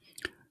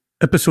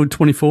Episode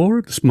 24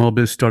 of the Small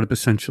Biz Startup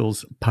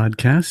Essentials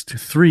podcast.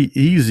 3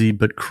 easy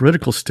but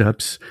critical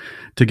steps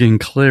to gain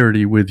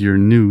clarity with your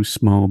new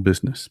small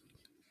business.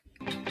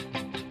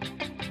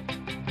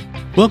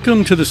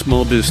 Welcome to the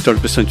Small Biz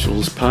Startup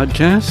Essentials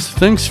podcast.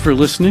 Thanks for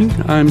listening.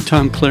 I'm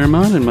Tom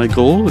Claremont, and my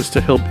goal is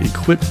to help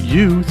equip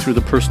you through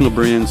the personal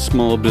brand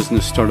small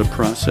business startup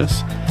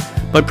process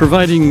by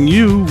providing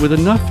you with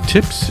enough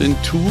tips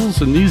and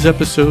tools in these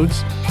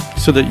episodes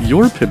so that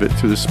your pivot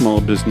through the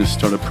small business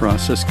startup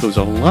process goes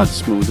a lot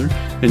smoother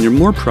and you're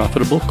more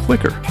profitable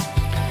quicker.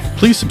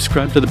 Please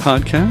subscribe to the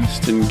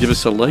podcast and give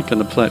us a like on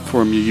the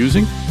platform you're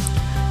using.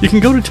 You can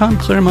go to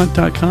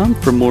tomclaremont.com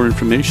for more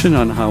information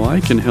on how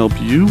I can help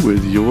you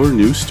with your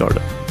new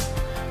startup.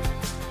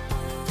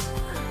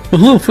 Well,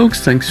 hello,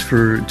 folks. Thanks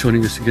for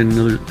joining us again in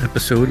another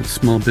episode of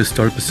Small Biz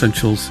Startup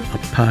Essentials, a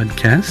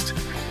podcast.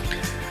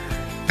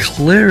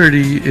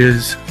 Clarity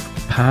is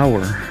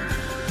power.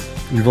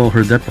 You've all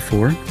heard that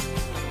before.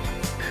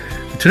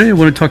 Today, I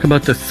want to talk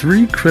about the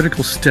 3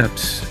 critical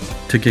steps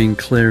to gain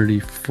clarity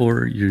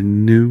for your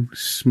new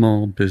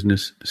small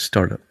business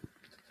startup.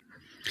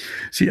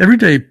 See, every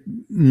day,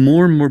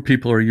 more and more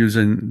people are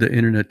using the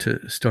internet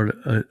to start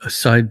a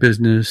side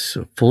business,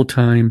 a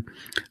full-time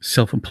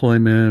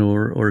self-employment,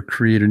 or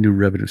create a new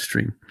revenue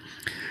stream.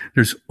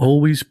 There's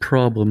always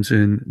problems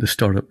in the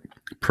startup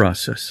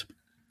process.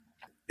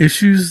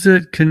 Issues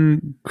that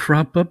can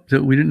crop up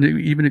that we didn't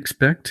even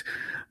expect,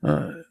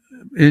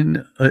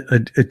 in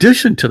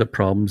addition to the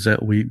problems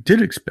that we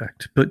did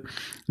expect. But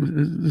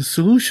the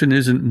solution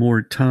isn't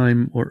more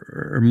time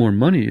or more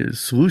money. The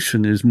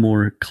solution is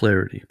more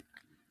clarity.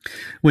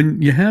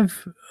 When you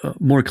have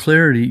more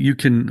clarity, you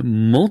can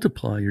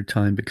multiply your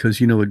time because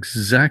you know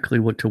exactly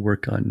what to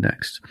work on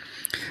next.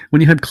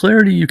 When you have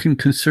clarity, you can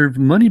conserve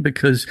money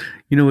because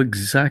you know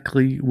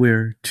exactly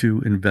where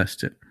to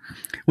invest it.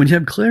 When you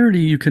have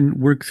clarity, you can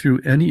work through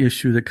any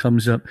issue that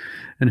comes up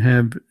and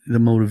have the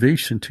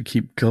motivation to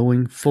keep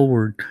going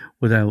forward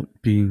without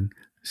being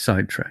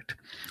sidetracked.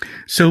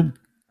 So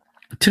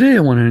today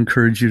I want to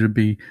encourage you to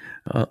be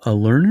a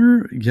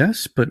learner,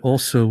 yes, but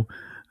also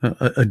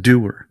a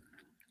doer.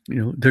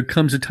 You know, there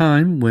comes a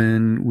time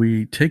when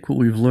we take what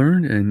we've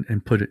learned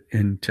and put it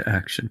into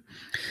action.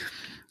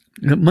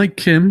 Mike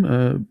Kim,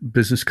 a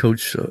business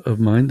coach of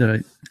mine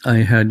that I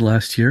had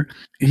last year,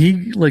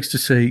 he likes to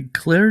say,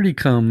 clarity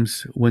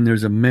comes when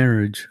there's a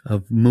marriage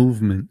of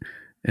movement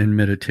and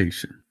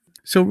meditation.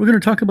 So we're going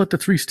to talk about the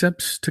 3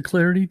 steps to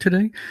clarity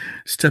today.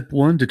 Step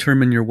 1,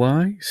 determine your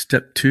why.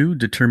 Step 2,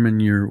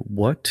 determine your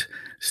what.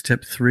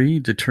 Step 3,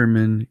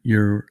 determine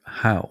your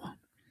how.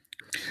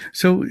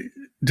 So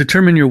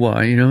determine your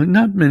why. You know,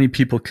 not many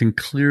people can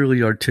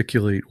clearly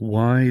articulate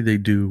why they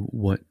do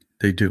what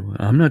they do.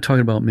 I'm not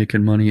talking about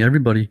making money.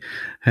 Everybody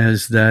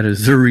has that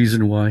as their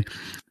reason why,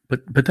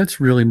 but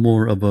that's really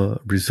more of a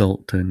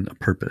result than a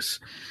purpose.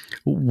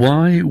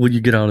 Why will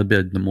you get out of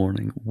bed in the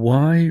morning?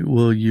 Why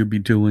will you be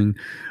doing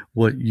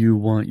what you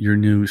want your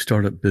new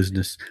startup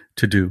business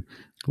to do?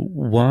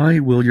 Why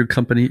will your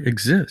company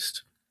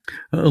exist?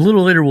 A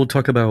little later, we'll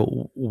talk about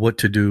what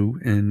to do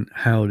and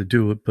how to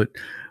do it, but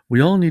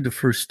we all need to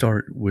first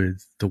start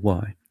with the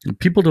why.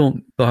 People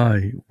don't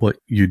buy what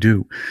you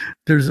do.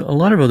 There's a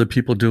lot of other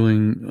people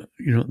doing,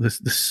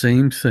 the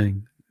same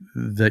thing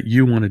that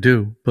you want to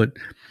do, but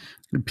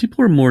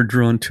people are more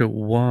drawn to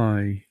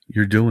why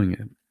you're doing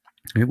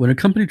it. When a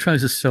company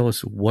tries to sell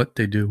us what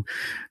they do,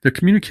 they're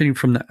communicating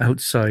from the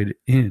outside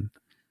in.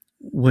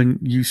 When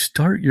you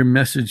start your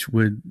message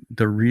with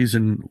the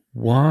reason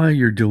why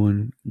you're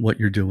doing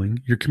what you're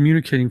doing, you're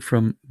communicating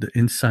from the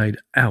inside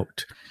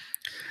out.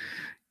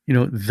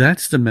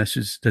 That's the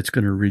message that's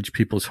going to reach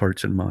people's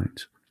hearts and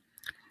minds.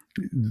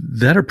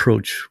 That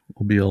approach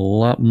will be a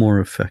lot more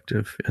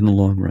effective in the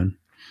long run.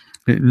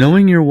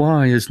 Knowing your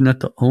why is not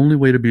the only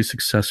way to be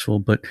successful,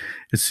 but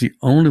it's the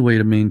only way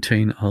to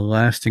maintain a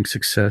lasting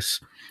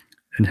success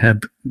and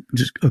have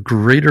just a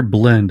greater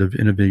blend of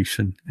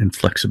innovation and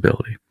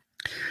flexibility.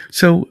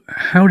 So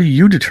how do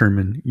you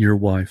determine your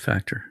why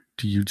factor?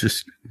 Do you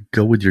just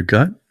go with your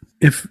gut?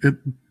 If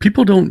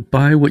people don't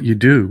buy what you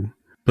do,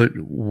 but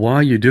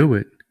why you do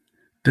it,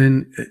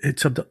 then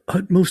it's of the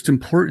utmost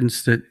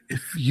importance that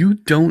if you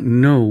don't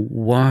know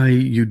why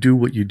you do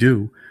what you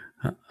do,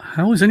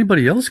 how is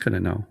anybody else going to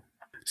know?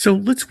 So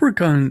let's work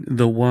on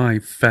the why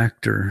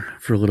factor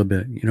for a little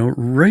bit.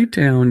 Write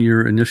down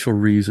your initial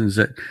reasons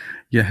that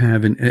you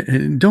have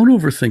and don't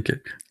overthink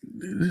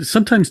it.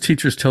 Sometimes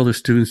teachers tell their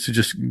students to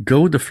just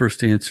go with the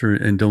first answer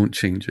and don't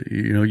change it.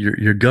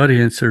 Your gut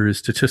answer is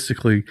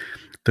statistically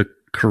the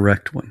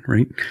correct one,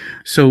 right?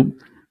 So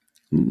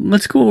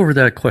let's go over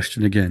that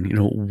question again.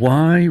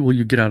 Why will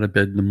you get out of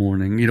bed in the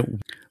morning?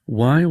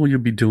 Why will you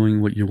be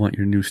doing what you want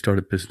your new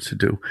startup business to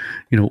do?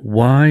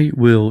 Why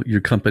will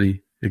your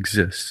company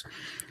exist?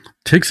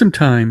 Take some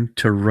time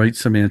to write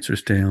some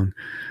answers down.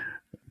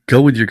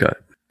 Go with your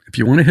gut. If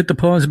you want to hit the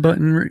pause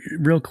button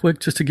real quick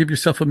just to give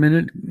yourself a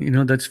minute,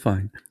 that's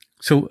fine.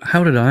 So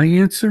how did I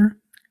answer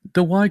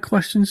the why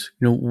questions?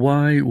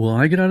 Why will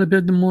I get out of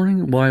bed in the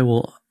morning? Why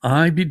will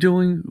I be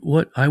doing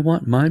what I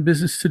want my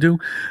business to do?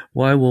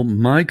 Why will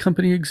my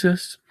company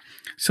exist?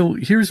 So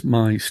here's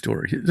my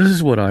story. This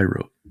is what I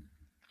wrote.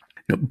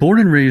 Born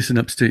and raised in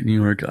upstate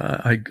New York,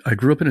 I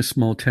grew up in a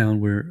small town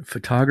where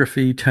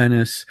photography,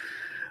 tennis,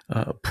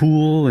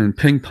 pool, and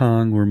ping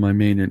pong were my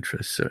main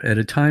interests. So at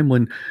a time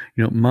when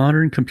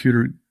modern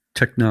computer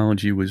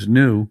technology was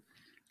new,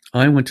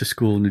 I went to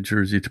school in New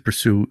Jersey to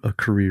pursue a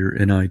career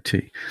in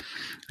IT.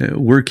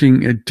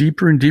 Working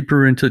deeper and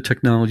deeper into the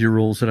technology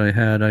roles that I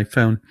had, I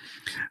found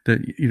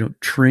that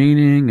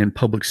training and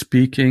public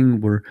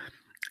speaking were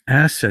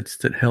assets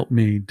that helped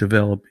me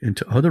develop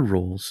into other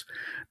roles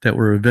that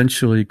were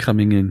eventually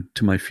coming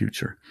into my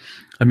future.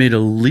 I made a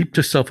leap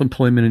to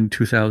self-employment in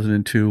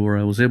 2002, where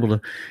I was able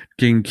to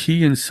gain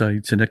key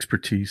insights and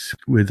expertise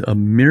with a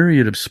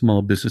myriad of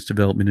small business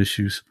development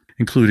issues,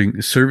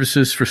 including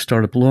services for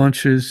startup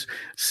launches,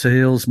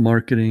 sales,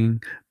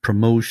 marketing,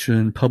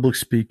 promotion, public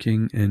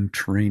speaking, and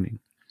training.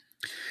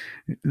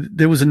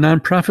 There was a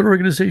nonprofit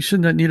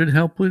organization that needed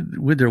help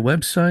with their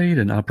website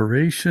and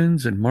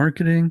operations and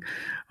marketing,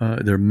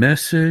 their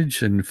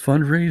message and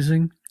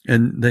fundraising,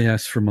 and they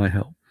asked for my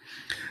help.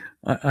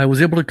 I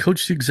was able to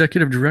coach the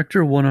executive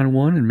director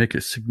one-on-one and make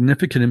a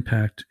significant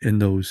impact in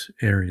those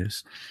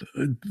areas.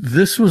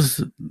 This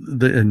was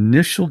the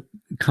initial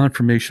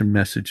confirmation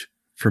message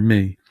for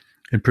me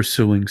in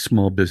pursuing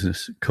small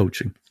business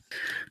coaching.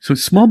 So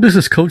small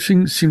business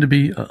coaching seemed to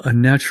be a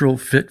natural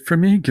fit for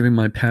me, given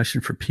my passion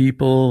for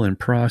people and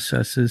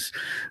processes,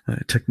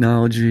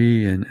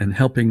 technology, and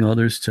helping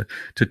others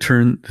to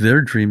turn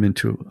their dream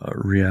into a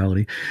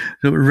reality.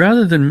 So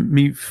rather than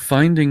me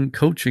finding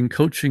coaching,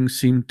 coaching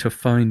seemed to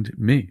find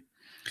me.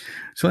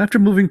 So after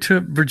moving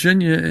to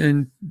Virginia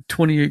in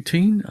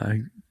 2018,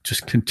 I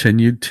just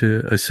continued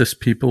to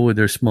assist people with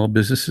their small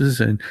businesses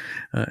and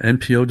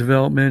NPO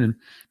development, and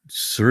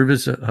serve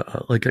as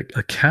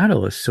a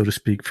catalyst, so to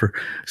speak, for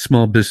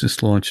small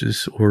business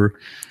launches or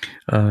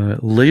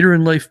later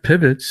in life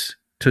pivots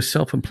to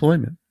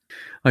self-employment.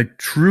 I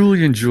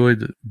truly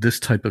enjoyed this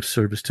type of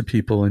service to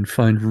people and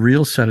find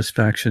real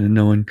satisfaction in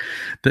knowing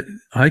that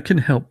I can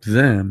help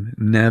them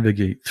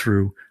navigate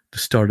through the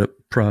startup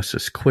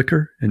process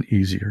quicker and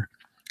easier.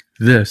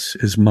 This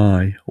is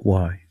my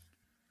why.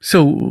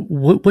 So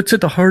what's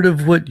at the heart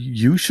of what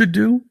you should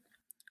do?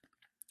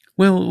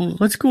 Well,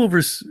 let's go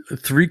over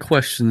 3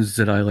 questions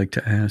that I like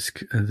to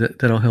ask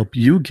that'll help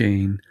you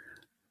gain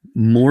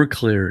more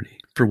clarity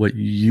for what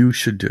you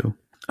should do.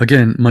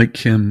 Again, Mike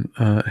Kim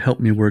helped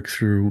me work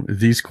through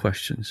these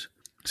questions.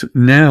 So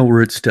now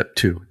we're at step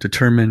 2,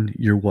 determine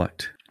your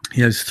what.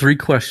 He has 3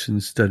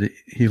 questions that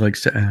he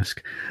likes to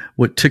ask.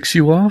 What ticks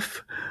you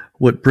off?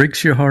 What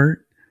breaks your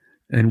heart?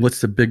 And what's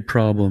the big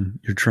problem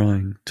you're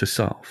trying to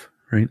solve,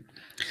 right?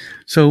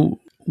 So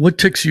what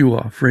ticks you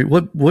off, right?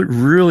 What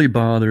really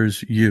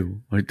bothers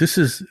you? Right? This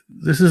is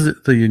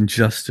the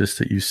injustice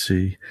that you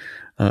see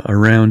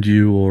around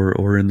you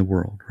or in the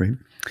world, right?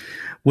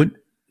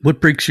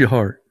 What breaks your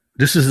heart?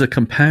 This is the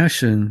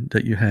compassion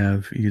that you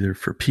have either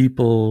for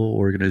people,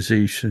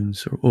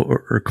 organizations,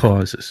 or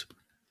causes.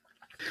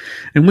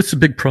 And what's the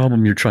big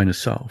problem you're trying to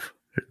solve?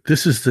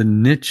 This is the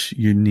niche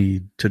you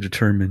need to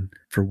determine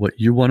for what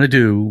you want to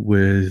do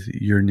with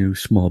your new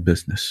small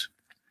business.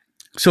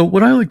 So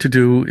what I like to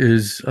do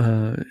is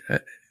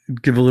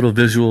give a little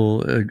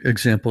visual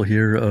example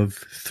here of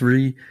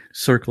 3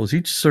 circles.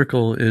 Each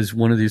circle is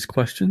one of these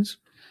questions,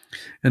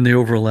 and they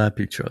overlap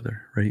each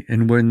other, right?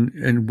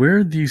 And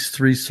where these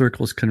 3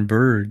 circles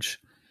converge,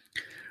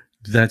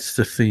 that's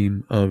the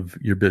theme of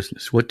your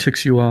business. What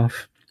ticks you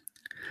off?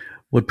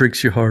 What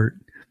breaks your heart?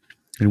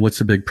 And what's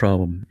the big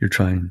problem you're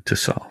trying to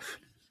solve?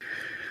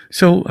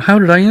 So how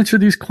did I answer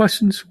these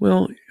questions?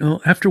 Well,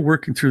 after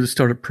working through the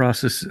startup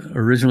process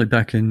originally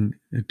back in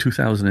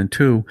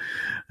 2002,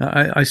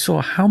 I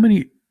saw how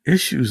many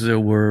issues there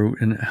were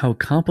and how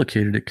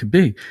complicated it could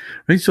be,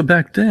 right? So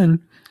back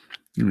then,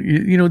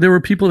 there were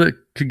people that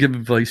could give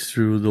advice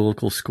through the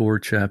local SCORE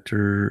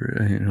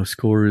chapter.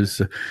 SCORE is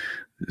the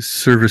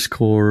Service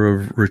Corps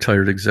of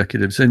Retired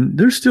Executives, and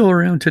they're still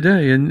around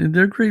today, and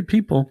they're great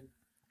people.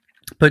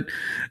 But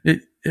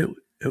it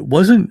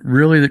wasn't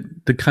really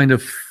the kind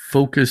of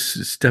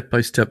focus,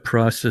 step-by-step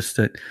process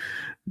that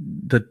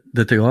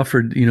they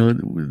offered,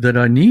 that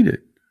I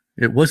needed.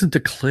 It wasn't the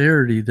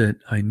clarity that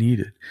I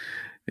needed.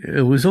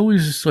 It was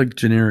always just like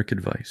generic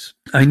advice.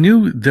 I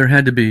knew there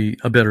had to be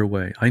a better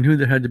way. I knew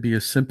there had to be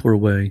a simpler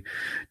way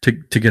to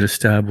get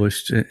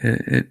established.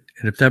 And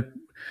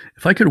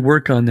if I could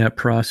work on that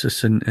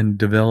process and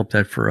develop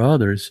that for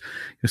others,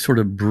 sort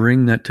of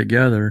bring that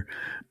together,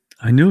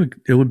 I knew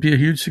it would be a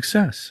huge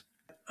success.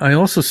 I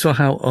also saw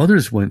how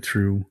others went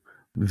through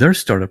their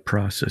startup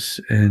process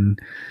and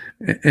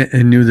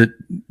knew that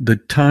the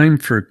time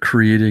for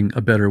creating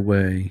a better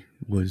way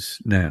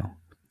was now.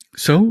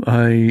 So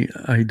I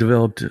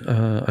developed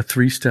a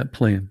 3-step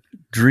plan: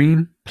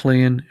 dream,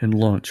 plan, and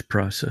launch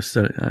process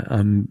that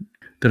I'm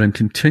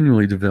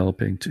continually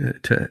developing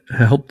to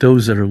help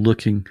those that are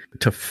looking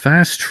to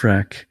fast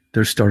track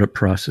their startup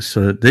process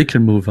so that they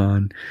can move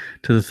on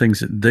to the things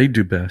that they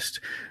do best,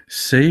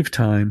 save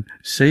time,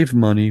 save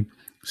money,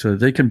 so that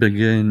they can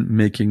begin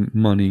making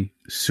money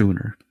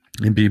sooner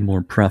and be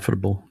more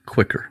profitable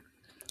quicker.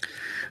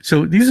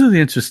 So these are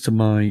the answers to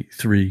my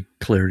 3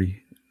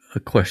 clarity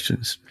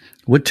questions.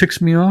 What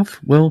ticks me off?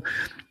 Well,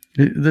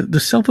 the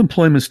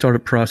self-employment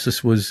startup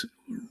process was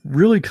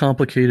really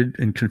complicated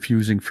and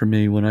confusing for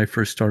me when I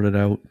first started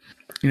out.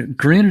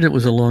 Granted, it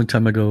was a long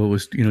time ago. It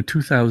was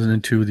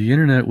 2002. The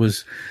internet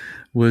was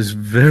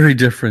very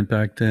different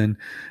back then.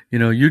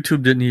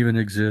 YouTube didn't even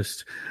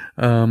exist,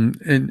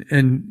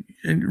 and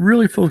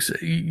really, folks,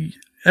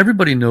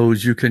 everybody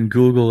knows you can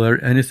Google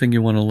anything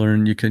you want to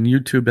learn. You can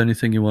YouTube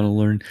anything you want to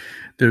learn.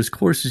 There's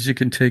courses you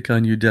can take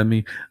on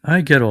Udemy. I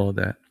get all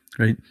that,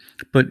 right?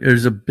 But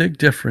there's a big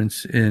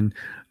difference in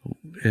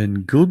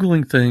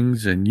Googling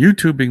things and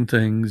YouTubing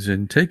things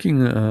and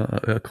taking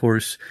a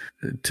course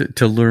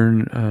to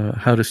learn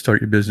how to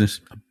start your business.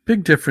 A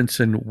big difference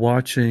in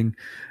watching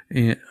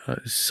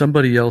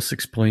somebody else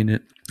explain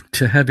it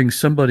to having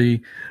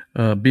somebody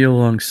be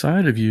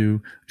alongside of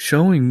you,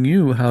 showing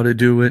you how to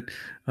do it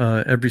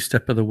every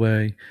step of the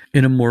way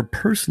in a more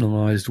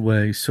personalized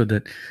way so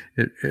that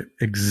it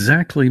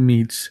exactly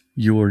meets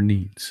your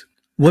needs.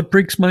 What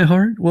breaks my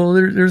heart? Well,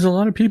 there's a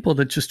lot of people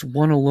that just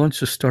want to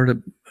launch a startup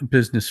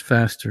business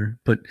faster,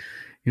 but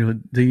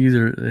they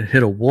either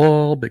hit a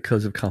wall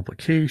because of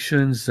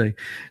complications. They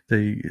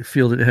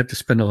feel that they have to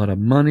spend a lot of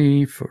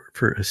money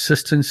for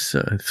assistance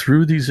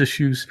through these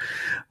issues,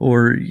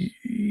 or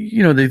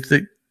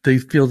they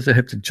feel that they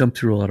have to jump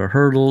through a lot of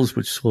hurdles,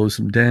 which slows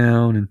them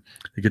down, and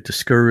they get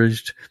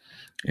discouraged,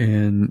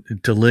 and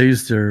it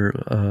delays their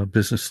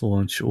business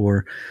launch,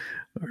 or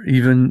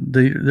even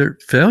their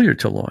failure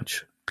to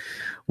launch.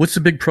 What's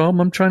the big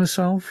problem I'm trying to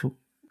solve?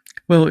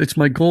 Well, it's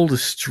my goal to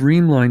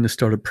streamline the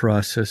startup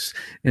process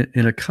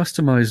in a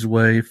customized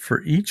way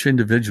for each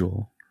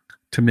individual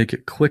to make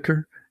it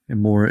quicker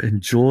and more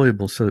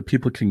enjoyable so that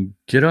people can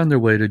get on their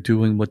way to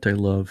doing what they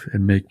love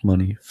and make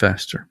money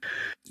faster.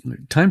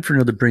 Time for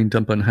another brain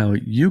dump on how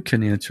you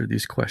can answer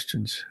these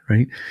questions,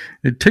 right?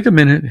 Take a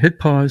minute, hit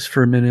pause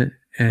for a minute,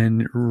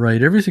 and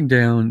write everything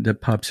down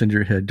that pops into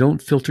your head.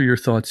 Don't filter your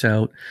thoughts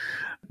out.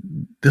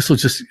 This will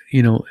just,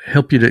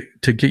 help you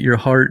to get your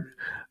heart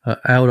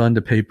out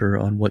onto paper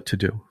on what to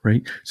do,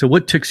 right? So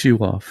what ticks you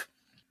off?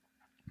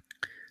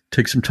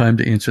 Take some time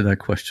to answer that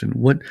question.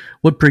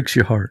 What breaks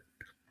your heart?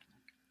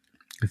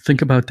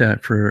 Think about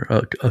that for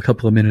a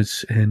couple of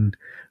minutes and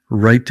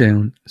write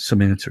down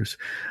some answers.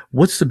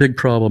 What's the big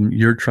problem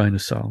you're trying to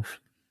solve?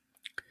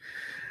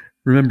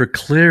 Remember,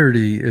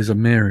 clarity is a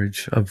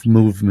marriage of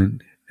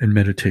movement and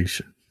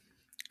meditation.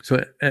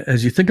 So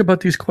as you think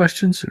about these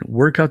questions and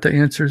work out the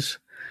answers,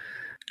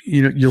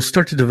 you'll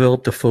start to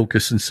develop the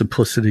focus and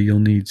simplicity you'll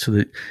need so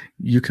that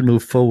you can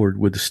move forward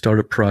with the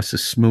startup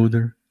process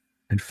smoother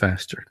and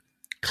faster.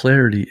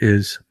 Clarity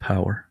is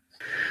power.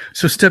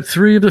 So step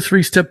 3 of the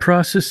 3-step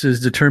process is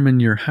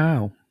determine your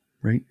how,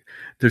 right?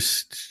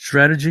 There's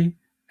strategy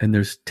and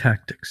there's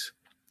tactics.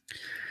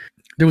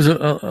 There was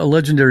a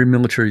legendary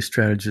military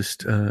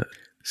strategist,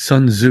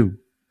 Sun Tzu,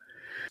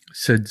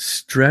 said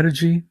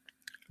strategy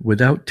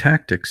without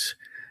tactics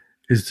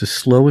is the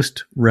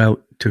slowest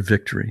route to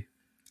victory.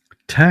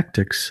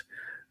 Tactics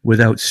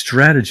without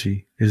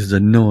strategy is the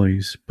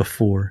noise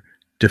before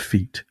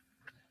defeat.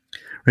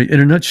 Right? In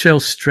a nutshell,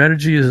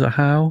 strategy is a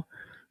how,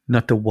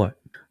 not the what.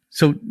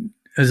 So,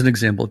 as an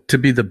example, to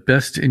be the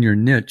best in your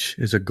niche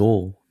is a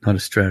goal, not a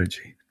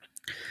strategy.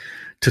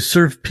 To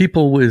serve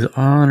people with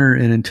honor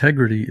and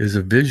integrity is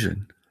a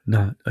vision,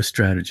 not a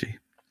strategy.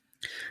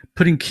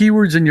 Putting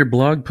keywords in your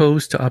blog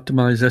post to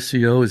optimize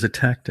SEO is a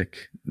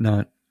tactic,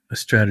 not a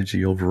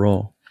strategy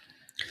overall.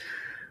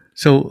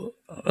 So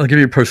I'll give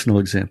you a personal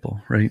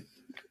example, right?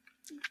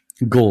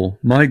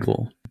 My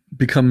goal,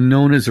 become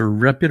known as a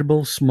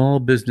reputable small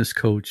business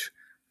coach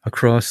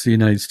across the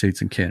United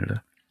States and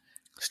Canada.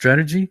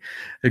 Strategy,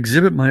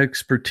 exhibit my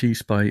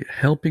expertise by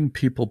helping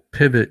people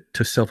pivot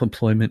to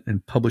self-employment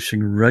and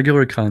publishing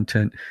regular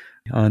content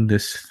on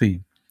this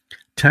theme.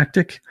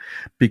 Tactic,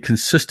 be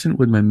consistent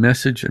with my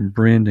message and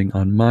branding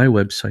on my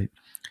website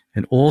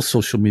and all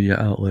social media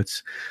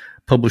outlets,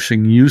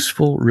 publishing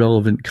useful,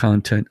 relevant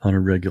content on a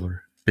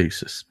regular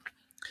basis.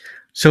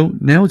 So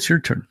now it's your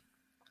turn.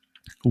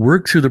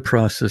 Work through the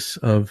process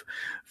of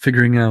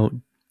figuring out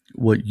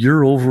what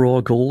your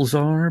overall goals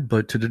are,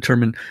 but to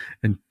determine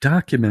and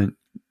document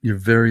your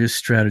various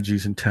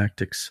strategies and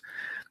tactics.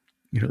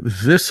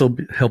 This will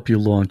help you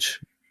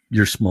launch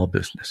your small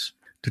business.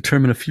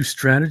 Determine a few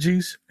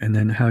strategies and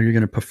then how you're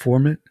going to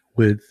perform it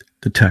with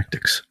the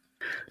tactics.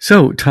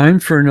 So, time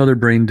for another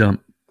brain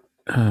dump.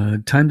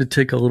 Time to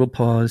take a little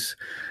pause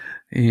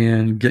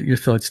and get your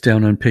thoughts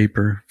down on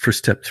paper for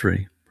step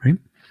 3, right?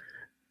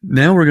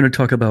 Now we're going to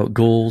talk about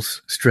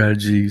goals,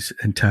 strategies,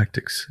 and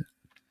tactics.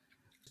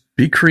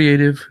 Be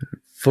creative.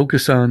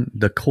 Focus on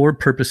the core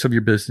purpose of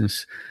your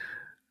business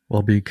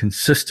while being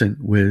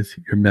consistent with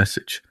your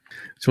message.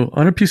 So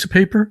on a piece of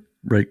paper,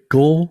 write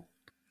goal.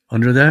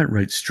 Under that,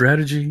 write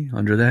strategy.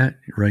 Under that,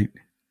 write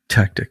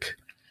tactic.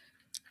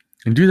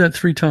 And do that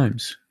 3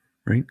 times,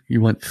 right?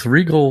 You want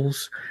 3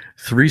 goals,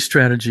 3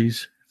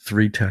 strategies,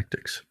 3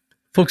 tactics.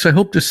 Folks, I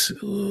hope this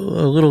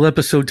little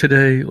episode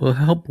today will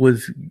help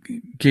with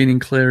gaining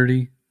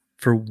clarity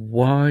for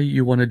why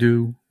you want to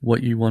do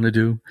what you want to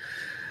do,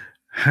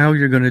 how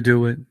you're going to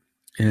do it,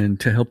 and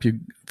to help you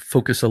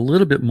focus a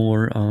little bit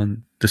more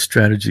on the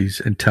strategies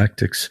and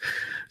tactics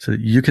so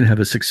that you can have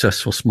a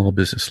successful small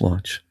business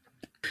launch.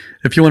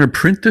 If you want to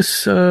print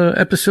this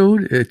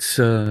episode, it's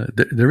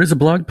there is a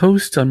blog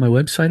post on my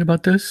website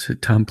about this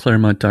at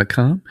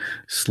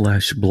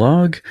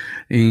tomclaremont.com/blog,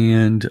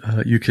 and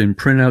you can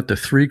print out the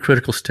 3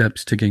 critical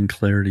steps to gain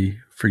clarity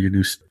for your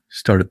new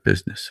startup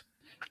business.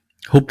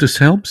 Hope this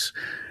helps.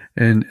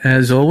 And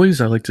as always,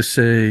 I like to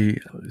say,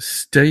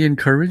 stay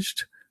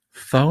encouraged,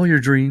 follow your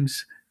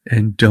dreams,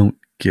 and don't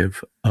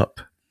give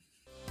up.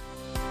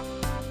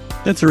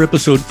 That's our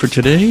episode for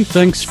today.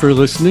 Thanks for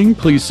listening.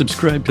 Please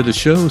subscribe to the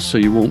show so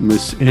you won't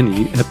miss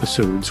any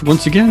episodes.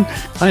 Once again,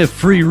 I have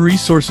free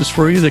resources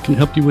for you that can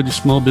help you with your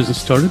small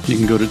business startup. You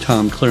can go to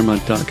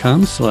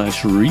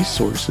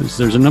tomclaremont.com/resources.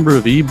 There's a number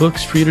of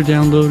ebooks for you to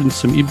download and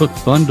some ebook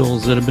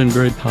bundles that have been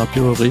very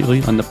popular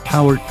lately on the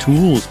Power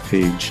Tools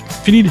page.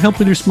 If you need help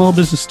with your small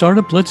business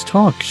startup, let's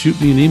talk.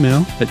 Shoot me an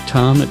email at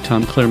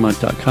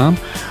tom@tomclaremont.com,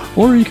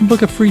 or you can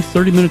book a free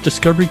 30-minute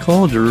discovery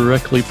call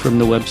directly from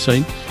the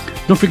website.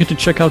 Don't forget to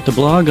check out the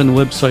blog on the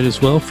website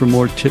as well for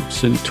more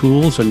tips and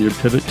tools on your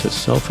pivot to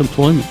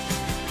self-employment.